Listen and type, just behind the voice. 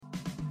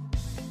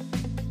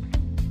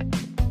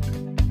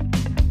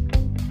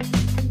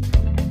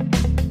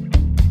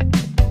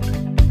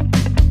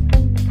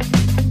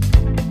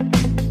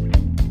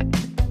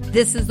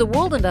This is the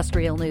World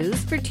Industrial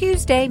News for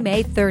Tuesday,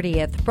 May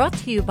 30th, brought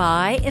to you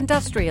by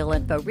Industrial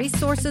Info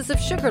Resources of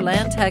Sugar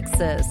Land,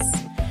 Texas.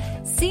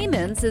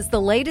 Siemens is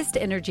the latest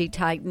energy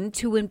titan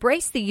to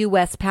embrace the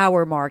U.S.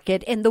 power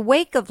market in the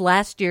wake of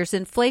last year's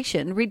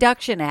Inflation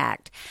Reduction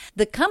Act.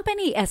 The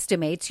company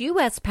estimates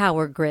U.S.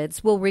 power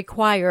grids will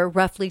require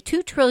roughly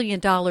 $2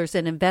 trillion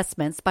in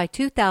investments by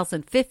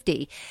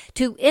 2050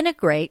 to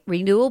integrate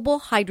renewable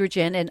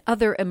hydrogen and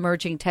other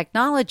emerging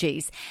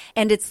technologies,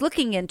 and it's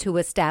looking into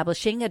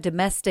establishing a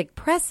domestic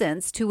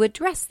presence to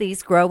address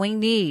these growing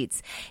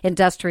needs.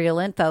 Industrial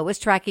Info is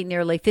tracking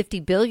nearly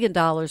 $50 billion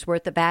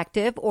worth of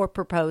active or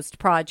proposed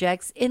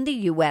projects in the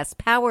U.S.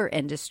 power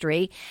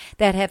industry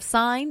that have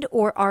signed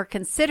or are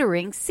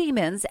considering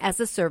Siemens as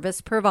a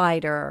service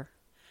provider.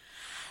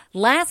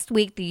 Last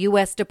week, the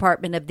U.S.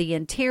 Department of the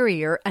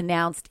Interior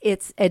announced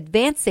it's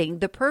advancing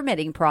the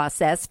permitting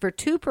process for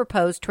two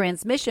proposed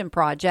transmission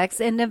projects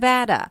in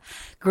Nevada,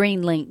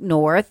 Greenlink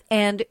North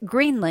and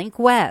Greenlink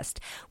West,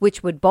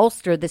 which would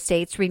bolster the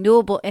state's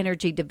renewable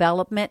energy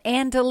development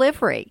and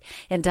delivery.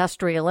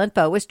 Industrial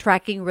Info is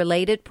tracking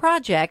related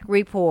project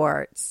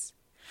reports.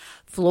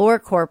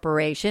 Fluor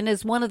Corporation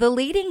is one of the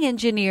leading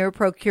engineer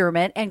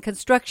procurement and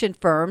construction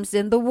firms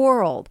in the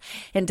world.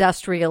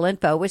 Industrial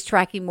Info is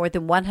tracking more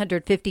than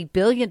 $150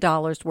 billion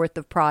worth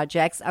of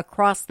projects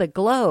across the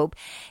globe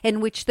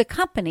in which the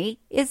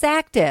company is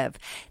active.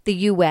 The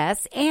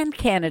U.S. and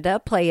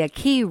Canada play a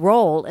key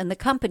role in the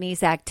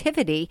company's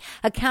activity,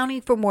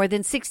 accounting for more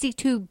than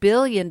 $62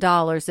 billion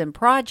in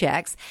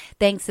projects,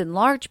 thanks in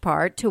large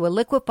part to a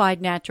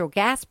liquefied natural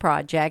gas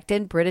project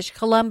in British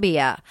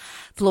Columbia.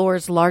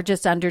 Fluor's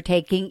largest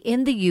undertaking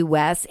in the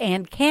U.S.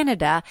 and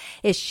Canada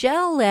is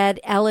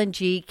SHEL-led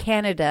LNG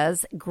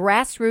Canada's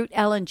grassroots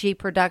LNG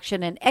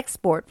production and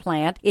export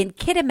plant in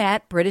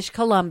Kitimat, British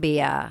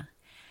Columbia.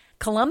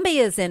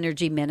 Colombia's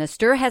energy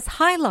minister has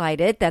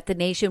highlighted that the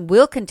nation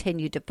will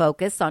continue to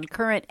focus on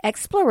current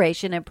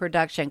exploration and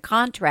production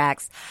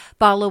contracts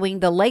following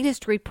the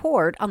latest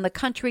report on the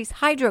country's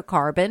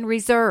hydrocarbon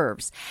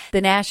reserves. The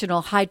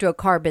National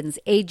Hydrocarbons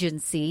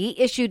Agency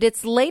issued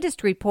its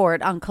latest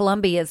report on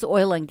Colombia's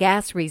oil and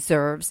gas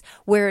reserves,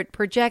 where it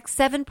projects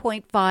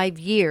 7.5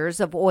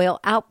 years of oil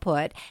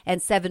output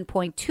and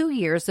 7.2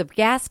 years of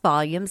gas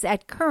volumes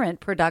at current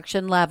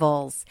production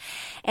levels.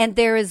 And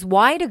there is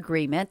wide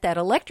agreement that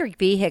electric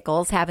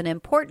vehicles have an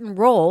important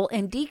role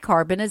in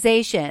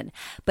decarbonization,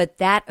 but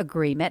that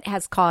agreement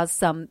has caused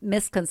some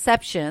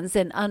misconceptions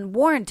and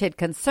unwarranted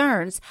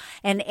concerns,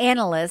 an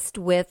analyst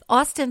with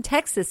Austin,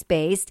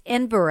 Texas-based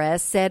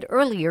Enverus said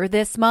earlier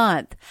this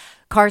month.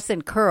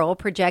 Carson Curl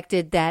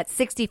projected that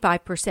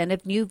 65%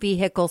 of new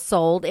vehicles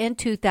sold in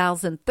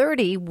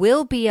 2030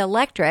 will be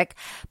electric.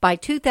 By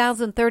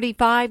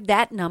 2035,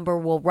 that number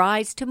will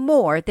rise to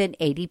more than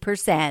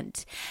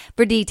 80%.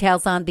 For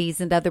details on these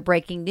and other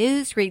breaking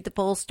news, read the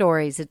full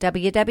stories at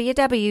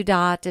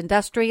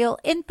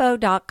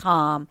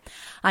www.industrialinfo.com.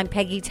 I'm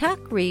Peggy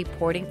Tuck,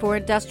 reporting for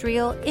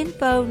Industrial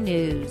Info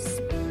News.